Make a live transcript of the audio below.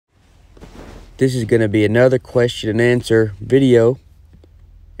This is going to be another question and answer video.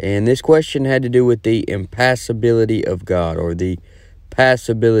 And this question had to do with the impassibility of God, or the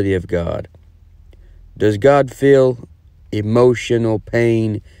passibility of God. Does God feel emotional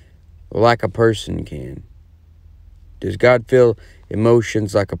pain like a person can? Does God feel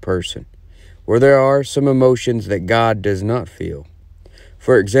emotions like a person? Where there are some emotions that God does not feel.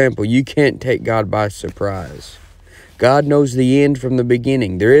 For example, you can't take God by surprise. God knows the end from the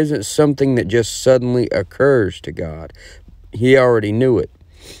beginning. There isn't something that just suddenly occurs to God. He already knew it.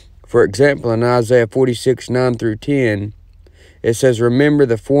 For example, in Isaiah 46, 9 through 10, it says, "Remember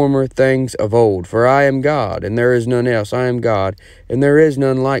the former things of old, for I am God, and there is none else. I am God, and there is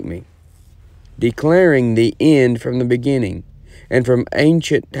none like me, declaring the end from the beginning, and from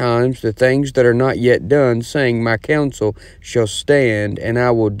ancient times the things that are not yet done, saying, My counsel shall stand, and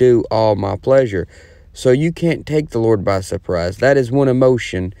I will do all my pleasure." So you can't take the Lord by surprise. That is one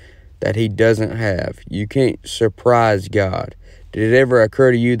emotion that he doesn't have. You can't surprise God. Did it ever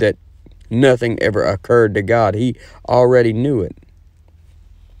occur to you that nothing ever occurred to God? He already knew it.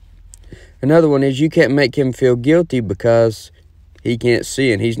 Another one is you can't make him feel guilty because he can't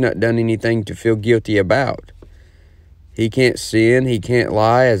sin. He's not done anything to feel guilty about. He can't sin, he can't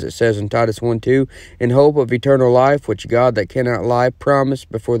lie, as it says in Titus 1:2, in hope of eternal life, which God that cannot lie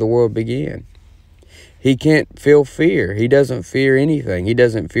promised before the world began. He can't feel fear. He doesn't fear anything. He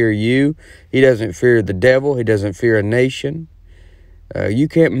doesn't fear you. He doesn't fear the devil. He doesn't fear a nation. You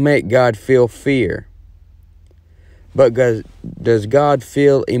can't make God feel fear. But does God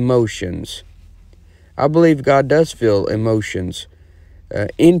feel emotions? I believe God does feel emotions.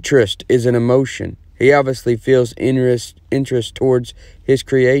 Interest is an emotion. He obviously feels interest towards his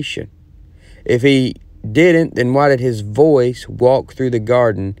creation. If he didn't, then why did his voice walk through the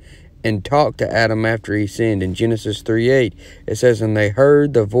garden and talk to Adam after he sinned? In Genesis 3:8, it says, "And they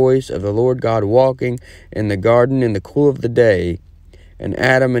heard the voice of the Lord God walking in the garden in the cool of the day, and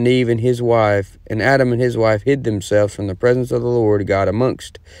Adam and his wife hid themselves from the presence of the Lord God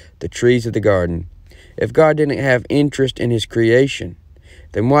amongst the trees of the garden." If God didn't have interest in his creation,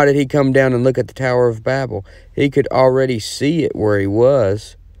 then why did he come down and look at the Tower of Babel? He could already see it where he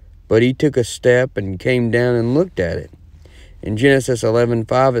was, but he took a step and came down and looked at it. In Genesis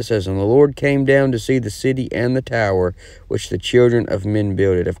 11:5, it says, "And the Lord came down to see the city and the tower which the children of men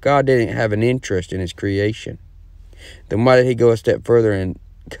builded." If God didn't have an interest in his creation, then why did he go a step further and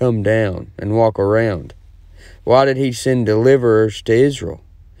come down and walk around? Why did he send deliverers to Israel?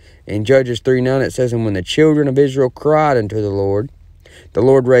 In Judges 3:9, it says, "And when the children of Israel cried unto the Lord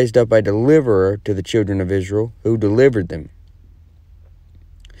raised up a deliverer to the children of Israel, who delivered them."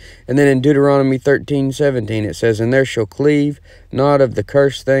 And then in Deuteronomy 13:17, it says, "And there shall cleave not of the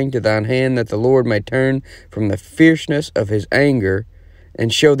cursed thing to thine hand, that the Lord may turn from the fierceness of his anger,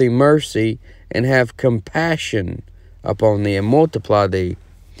 and show thee mercy, and have compassion upon thee, and multiply thee,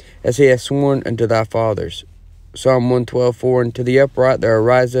 as he hath sworn unto thy fathers." Psalm 112:4, "And to the upright there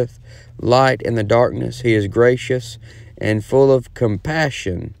ariseth light in the darkness. He is gracious and full of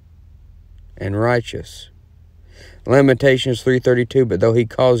compassion and righteous." Lamentations 3:32, "But though he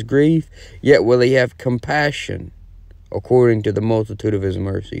cause grief, yet will he have compassion, according to the multitude of his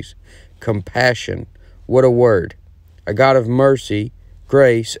mercies." Compassion. What a word. A God of mercy,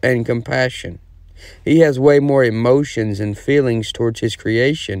 grace, and compassion. He has way more emotions and feelings towards his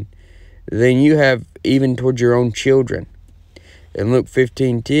creation than you have even towards your own children. In Luke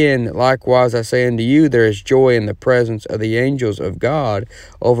 15:10, "Likewise I say unto you, there is joy in the presence of the angels of God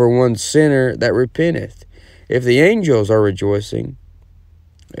over one sinner that repenteth." If the angels are rejoicing,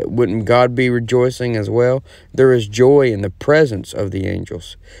 wouldn't God be rejoicing as well? There is joy in the presence of the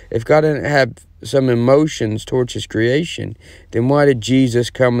angels. If God didn't have some emotions towards his creation, then why did Jesus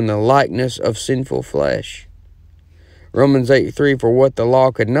come in the likeness of sinful flesh? Romans 8:3, "For what the law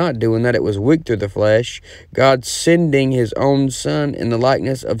could not do, in that it was weak through the flesh, God sending his own Son in the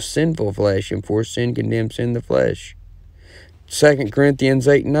likeness of sinful flesh, and for sin condemned sin in the flesh." 2 Corinthians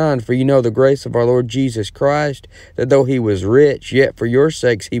 8:9, "For you know the grace of our Lord Jesus Christ, that though he was rich, yet for your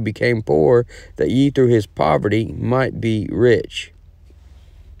sakes he became poor, that ye through his poverty might be rich."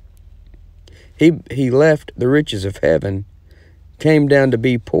 He left the riches of heaven, came down to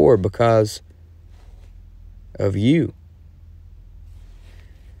be poor because of you.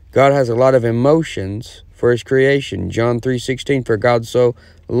 God has a lot of emotions for his creation. John 3:16, "For God so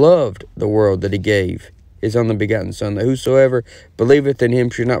loved the world that he gave his only begotten Son, that whosoever believeth in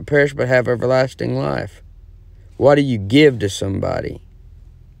him should not perish but have everlasting life." Why do you give to somebody?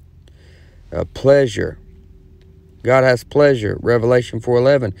 Pleasure. God has pleasure. Revelation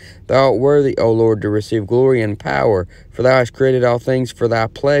 4:11. Thou art worthy, O Lord, to receive glory and power, for thou hast created all things for thy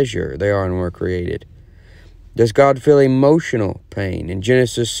pleasure. They are and were created. Does God feel emotional pain? In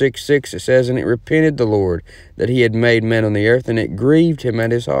Genesis 6:6 it says, And it repented the Lord that he had made man on the earth, and it grieved him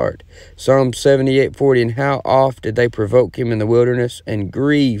at his heart. Psalm 78:40, And how oft did they provoke him in the wilderness, and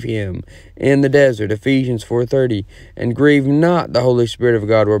grieve him in the desert? Ephesians 4:30, And grieve not the Holy Spirit of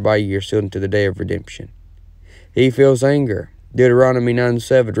God, whereby ye are sealed unto the day of redemption. He feels anger. Deuteronomy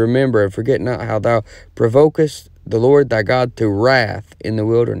 9:7, Remember and forget not how thou provokest the Lord thy God to wrath in the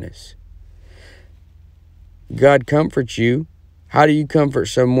wilderness. God comforts you. How do you comfort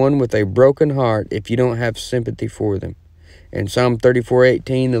someone with a broken heart if you don't have sympathy for them? In Psalm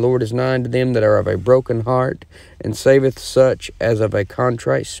 34:18, the Lord is nigh unto them that are of a broken heart, and saveth such as of a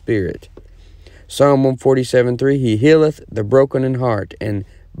contrite spirit. Psalm 147:3, He healeth the broken in heart, and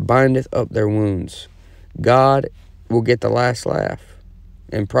bindeth up their wounds. God will get the last laugh.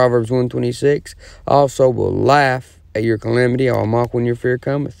 In Proverbs 1:26, also will laugh at your calamity, I will mock when your fear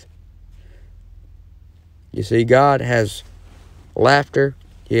cometh. You see, God has laughter,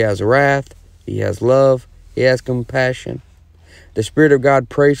 He has wrath, He has love, He has compassion. The Spirit of God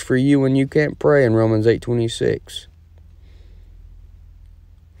prays for you when you can't pray in Romans 8:26.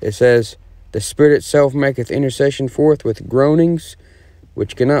 It says, The Spirit itself maketh intercession forth with groanings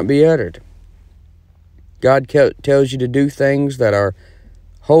which cannot be uttered. God tells you to do things that are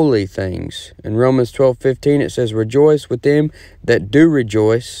holy things. In Romans 12:15 it says, Rejoice with them that do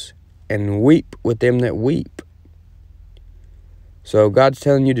rejoice, and weep with them that weep. So God's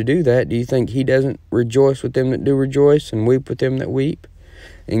telling you to do that. Do you think He doesn't rejoice with them that do rejoice, and weep with them that weep?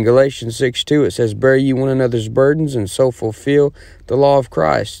 In Galatians 6:2 it says, Bear ye one another's burdens, and so fulfill the law of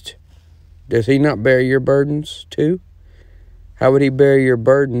Christ. Does He not bear your burdens too? How would He bear your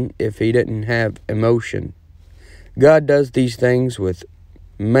burden if He didn't have emotion? God does these things with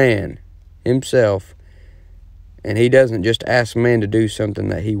man, Himself, and He doesn't just ask man to do something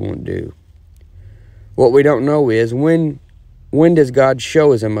that He won't do. What we don't know is when does God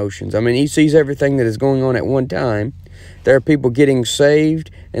show His emotions? I mean, He sees everything that is going on at one time. There are people getting saved,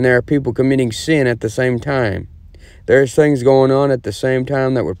 and there are people committing sin at the same time. There's things going on at the same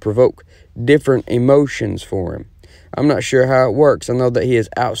time that would provoke different emotions for Him. I'm not sure how it works. I know that He is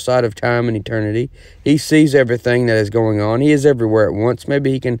outside of time and eternity. He sees everything that is going on. He is everywhere at once.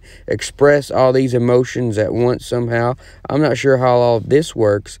 Maybe He can express all these emotions at once somehow. I'm not sure how all of this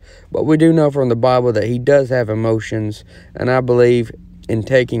works, but we do know from the Bible that He does have emotions, and I believe in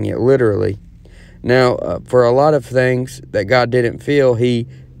taking it literally. Now, for a lot of things that God didn't feel, He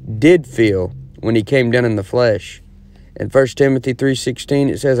did feel when He came down in the flesh. In 1 Timothy 3:16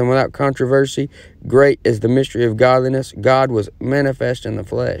 it says, And without controversy, great is the mystery of godliness. God was manifest in the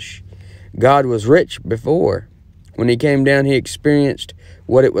flesh. God was rich before. When He came down, He experienced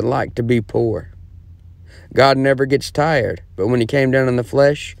what it would like to be poor. God never gets tired, but when He came down in the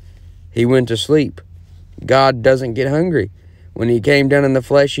flesh, He went to sleep. God doesn't get hungry. When He came down in the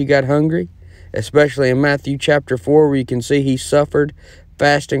flesh, He got hungry, especially in Matthew chapter 4, where you can see He suffered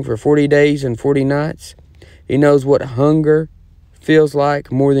fasting for 40 days and 40 nights. He knows what hunger feels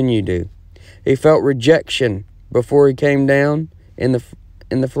like more than you do. He felt rejection before He came down in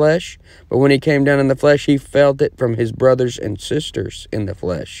the flesh, but when He came down in the flesh, He felt it from His brothers and sisters in the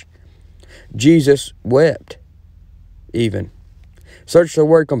flesh. Jesus wept even. Search the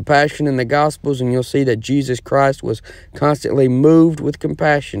word compassion in the Gospels, and you'll see that Jesus Christ was constantly moved with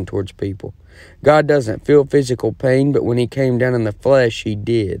compassion towards people. God doesn't feel physical pain, but when He came down in the flesh, He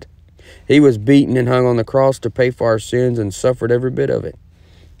did. He was beaten and hung on the cross to pay for our sins and suffered every bit of it.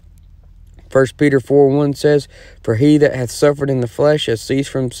 1 Peter 4:1 says, For he that hath suffered in the flesh has ceased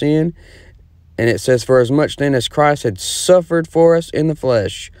from sin. And it says, For as much then as Christ had suffered for us in the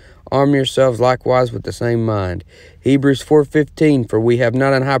flesh, arm yourselves likewise with the same mind. Hebrews 4:15, For we have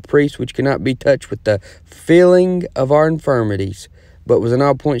not an high priest which cannot be touched with the feeling of our infirmities, but was in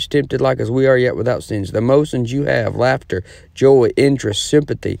all points tempted like as we are, yet without sins. The emotions you have, laughter, joy, interest,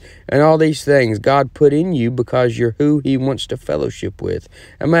 sympathy, and all these things God put in you because you're who He wants to fellowship with.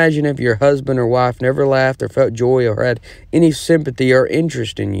 Imagine if your husband or wife never laughed or felt joy or had any sympathy or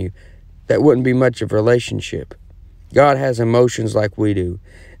interest in you. That wouldn't be much of a relationship. God has emotions like we do.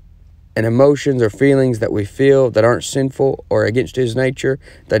 And emotions or feelings that we feel that aren't sinful or against His nature,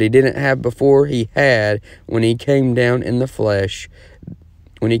 that He didn't have before, He had when He came down in the flesh.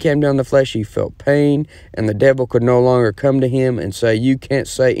 When He came down in the flesh, He felt pain, and the devil could no longer come to Him and say, You can't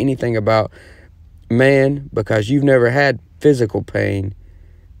say anything about man because you've never had physical pain.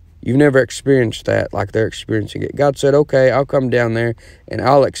 You've never experienced that like they're experiencing it. God said, okay, I'll come down there and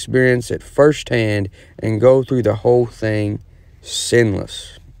I'll experience it firsthand and go through the whole thing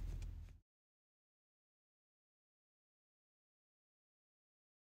sinless.